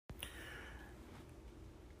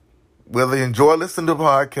Whether you enjoy listening to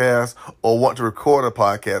podcasts or want to record a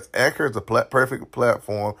podcast, Anchor is the perfect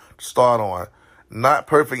platform to start on. Not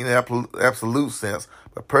perfect in the absolute sense,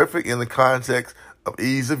 but perfect in the context of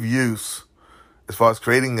ease of use as far as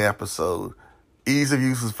creating the episode, ease of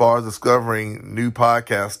use as far as discovering new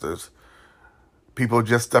podcasters, people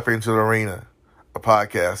just stepping into the arena of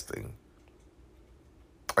podcasting.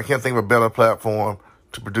 I can't think of a better platform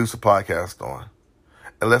to produce a podcast on.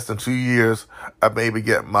 In less than 2 years, I maybe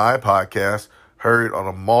get my podcast heard on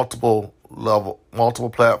a multiple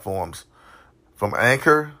platforms, from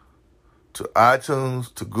Anchor to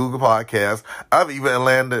iTunes to Google Podcasts. I've even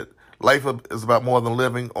landed Life is About More Than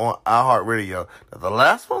Living on iHeartRadio. Now, the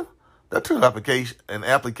last one, that took an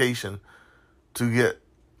application to get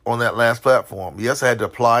on that last platform. Yes, I had to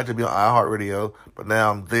apply to be on iHeartRadio, but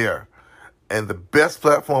now I'm there. And the best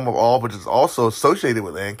platform of all, which is also associated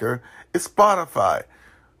with Anchor, is Spotify.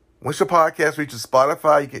 Once your podcast reaches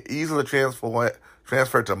Spotify, you can easily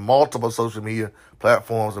transfer it to multiple social media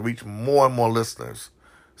platforms and reach more and more listeners.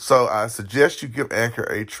 So I suggest you give Anchor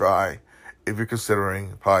a try if you're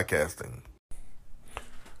considering podcasting.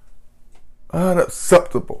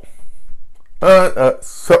 Unacceptable.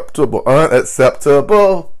 Unacceptable.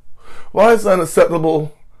 Unacceptable. Why is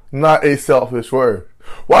unacceptable not a selfish word?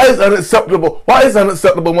 Why is unacceptable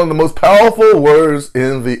one of the most powerful words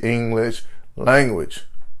in the English language?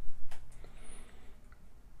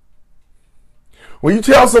 When you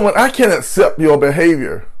tell someone, I can't accept your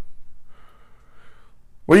behavior,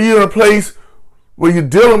 when you're in a place where you're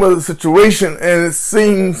dealing with a situation and it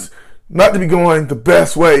seems not to be going the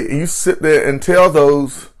best way, and you sit there and tell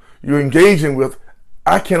those you're engaging with,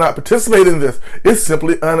 I cannot participate in this. It's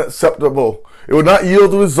simply unacceptable. It will not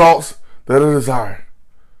yield the results that are desired.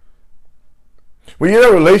 When you're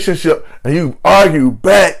in a relationship and you argue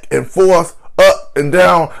back and forth, up and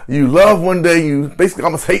down, you love one day, you basically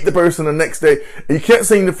almost hate the person the next day, and you can't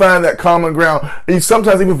seem to find that common ground, and you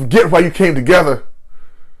sometimes even forget why you came together.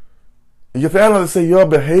 And your family will say, your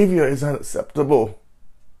behavior is unacceptable.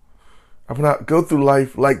 I will not go through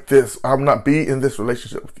life like this. I will not be in this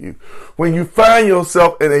relationship with you. When you find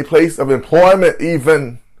yourself in a place of employment,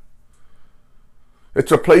 even,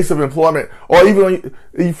 it's your place of employment, or even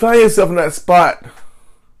when you find yourself in that spot,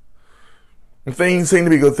 and things seem to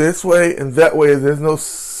be go this way and that way. There's no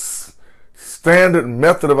standard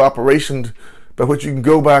method of operation by which you can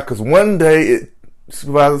go by, because one day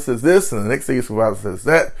supervisor says this, and the next day your supervisor says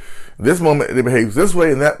that. This moment it behaves this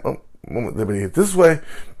way, and that moment they behave this way.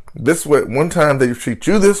 This way, one time they treat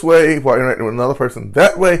you this way while interacting with another person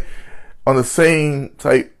that way, on the same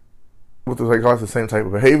type, with regards to the same type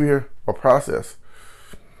of behavior or process.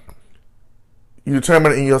 You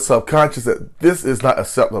determine in your subconscious that this is not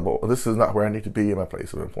acceptable. This is not where I need to be in my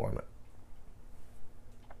place of employment.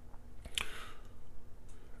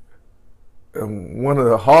 And one of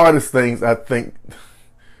the hardest things, I think,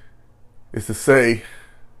 is to say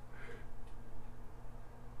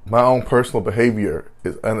my own personal behavior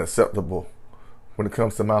is unacceptable when it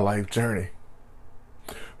comes to my life journey.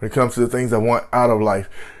 When it comes to the things I want out of life,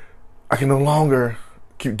 I can no longer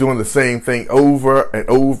keep doing the same thing over and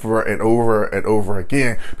over and over and over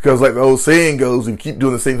again. Because like the old saying goes, if you keep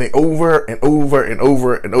doing the same thing over and over and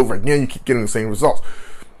over and over again, you keep getting the same results.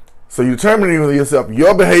 So you determine with yourself,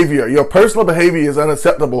 your behavior, your personal behavior is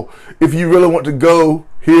unacceptable if you really want to go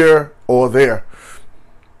here or there.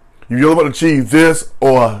 You really want to achieve this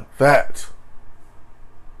or that.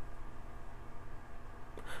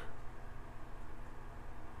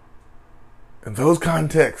 In those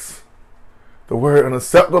contexts, the word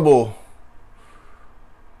unacceptable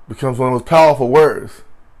becomes one of the most powerful words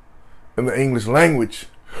in the English language,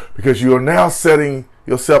 because you are now setting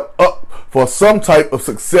yourself up for some type of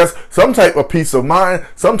success, some type of peace of mind,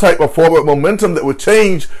 some type of forward momentum that will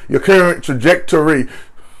change your current trajectory.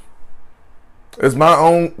 As my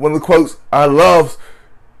own, one of the quotes I love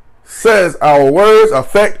says, our words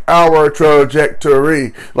affect our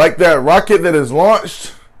trajectory. Like that rocket that is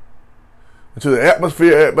launched into the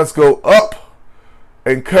atmosphere, it must go up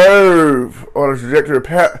and curve on a trajectory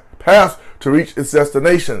path to reach its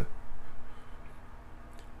destination.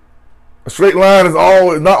 A straight line is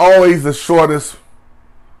not always the shortest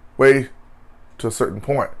way to a certain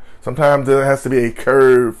point. Sometimes there has to be a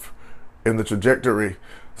curve in the trajectory.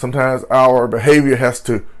 Sometimes our behavior has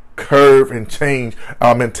to curve and change.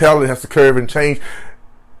 Our mentality has to curve and change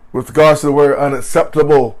with regards to the word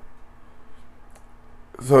unacceptable.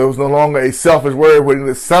 So it was no longer a selfish word when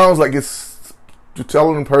it sounds like it's to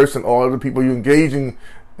telling a person or the people you're engaging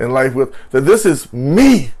in life with that this is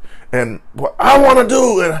me and what I want to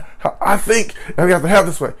do and how I think and I have to have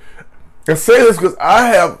this way. I say this because I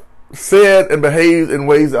have said and behaved in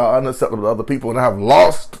ways that are unacceptable to other people, and I have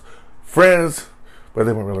lost friends, but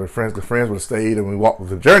they weren't really friends, because friends would have stayed and we walked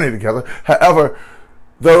the journey together. However,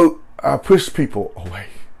 though I pushed people away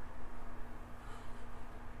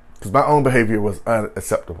because my own behavior was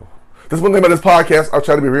unacceptable. This is one thing about this podcast. I'll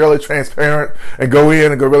try to be really transparent and go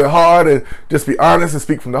in and go really hard and just be honest and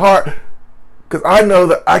speak from the heart, because I know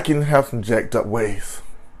that I can have some jacked up ways.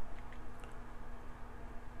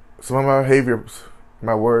 Some of my behaviors,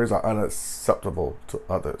 my words are unacceptable to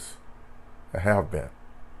others. I have been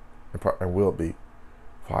and will be,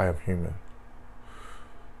 for I am human.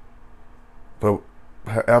 But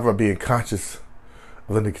however, being conscious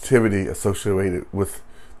of the negativity associated with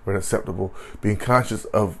unacceptable, being conscious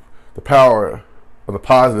of the power on the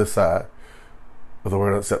positive side of the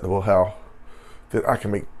word unacceptable, how that I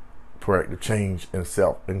can make proactive change in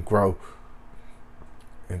self and grow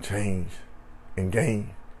and change and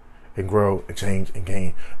gain and grow and change and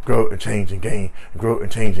gain, grow and change and gain, and grow and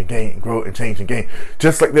change and gain, and grow and change and gain.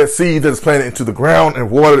 Just like that seed that is planted into the ground and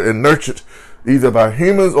watered and nurtured either by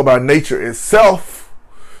humans or by nature itself,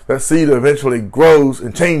 that seed eventually grows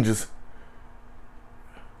and changes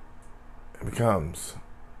and becomes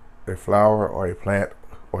a flower or a plant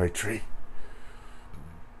or a tree.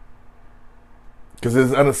 Because it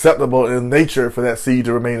is unacceptable in nature for that seed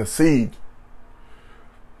to remain a seed.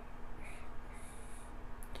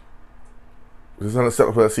 It is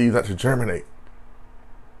unacceptable for that seed not to germinate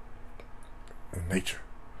in nature.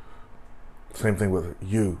 Same thing with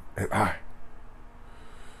you and I.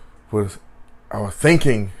 Was our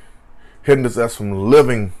thinking hinders us from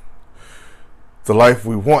living the life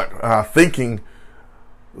we want. Our thinking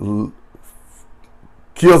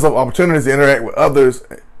kills off opportunities to interact with others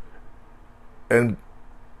and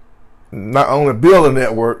not only build a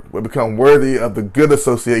network, but become worthy of the good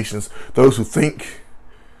associations, those who think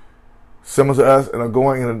similar to us and are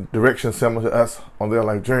going in a direction similar to us on their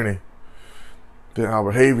life journey. Then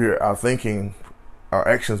our behavior, our thinking, our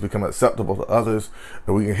actions become acceptable to others,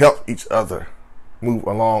 and we can help each other move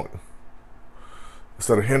along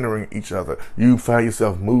instead of hindering each other. You find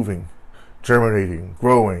yourself moving, germinating,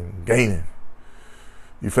 growing, gaining.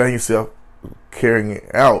 You find yourself carrying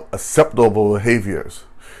out acceptable behaviors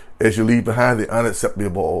as you leave behind the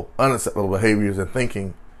unacceptable behaviors and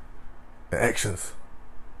thinking and actions.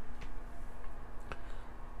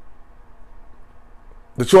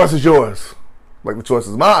 The choice is yours, like the choice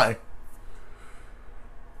is mine.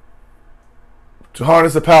 To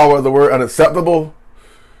harness the power of the word unacceptable,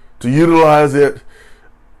 to utilize it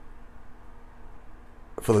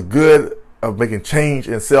for the good of making change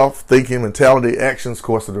in self, thinking, mentality, actions,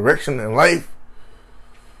 course of direction in life.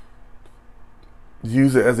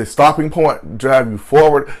 Use it as a stopping point, drive you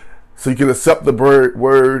forward, so you can accept the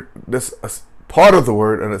word that's part of the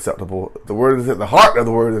word unacceptable. The word is at the heart of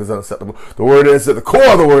the word that is unacceptable. The word is at the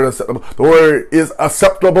core of the word unacceptable. The word is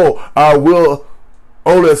acceptable. I will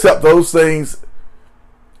only accept those things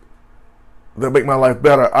that make my life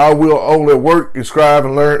better. I will only work and strive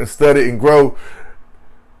and learn and study and grow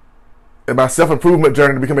in my self-improvement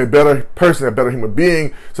journey to become a better person, a better human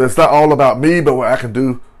being. So it's not all about me, but what I can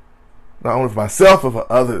do not only for myself, but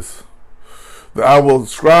for others. That I will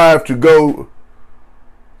strive to go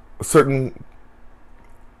a certain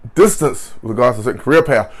distance with regards to a certain career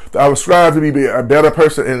path. That I will strive to be a better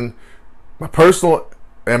person in my personal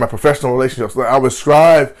and my professional relationships. That I will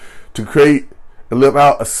strive to create and live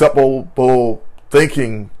out acceptable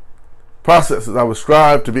thinking processes. I will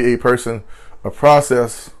strive to be a person, a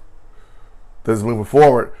process that's moving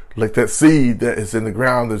forward, like that seed that is in the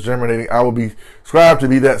ground that's germinating. I will be strive to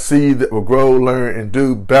be that seed that will grow, learn, and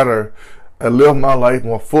do better and live my life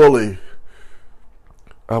more fully.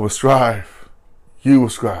 I will strive. You will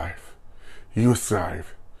strive. You will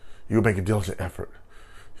strive. You will make a diligent effort.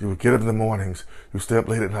 You will get up in the mornings. You will stay up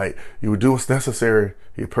late at night. You will do what's necessary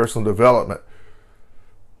in your personal development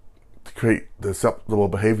to create the acceptable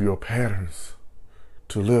behavioral patterns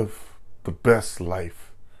to live the best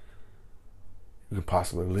life you can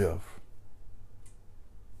possibly live.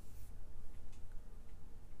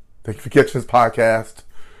 Thank you for catching this podcast.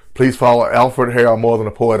 Please follow Alfred Harold More Than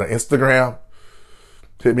a Poet on Instagram.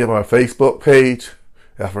 Hit me up on my Facebook page,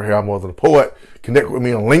 Alfred Harold More Than a Poet. Connect with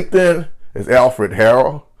me on LinkedIn. It's Alfred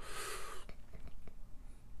Harold.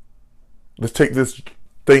 Let's take this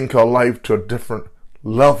thing called life to a different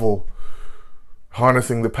level,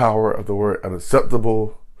 harnessing the power of the word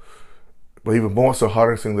unacceptable, but even more so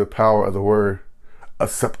harnessing the power of the word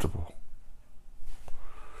acceptable.